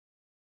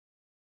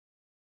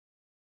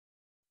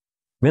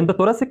When the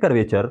thoracic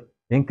curvature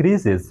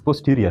increases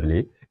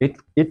posteriorly,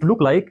 it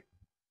look like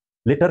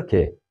letter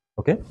K.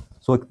 Okay,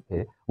 so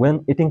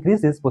when it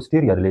increases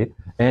posteriorly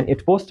and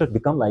its posture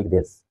become like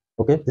this.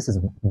 Okay, this is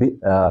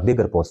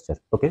bigger posture.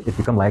 Okay, it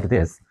become like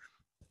this.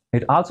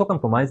 It also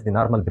compromises the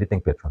normal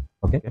breathing pattern.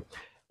 Okay,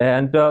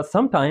 and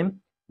sometimes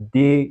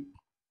the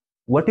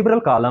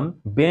vertebral column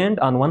bend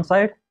on one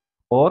side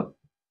or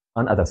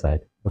on other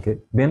side. Okay,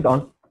 bend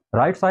on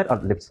right side or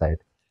left side.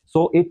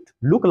 So it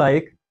look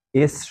like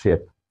S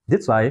shape.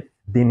 That's why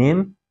they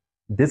name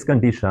this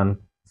condition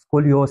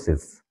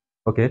scoliosis.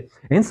 Okay,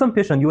 in some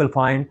patient you will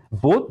find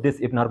both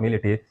this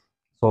abnormality.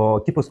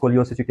 So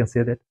kyphoscoliosis, you can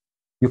say that.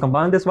 You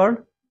combine this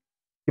word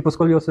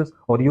kyphoscoliosis,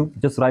 or you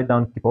just write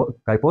down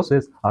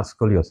kyphosis or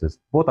scoliosis.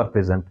 Both are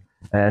present,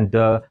 and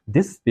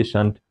this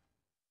patient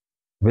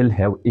will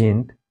have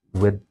ended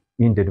with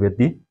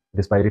the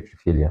respiratory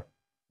failure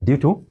due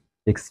to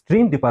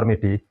extreme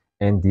deformity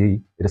in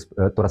the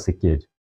thoracic cage.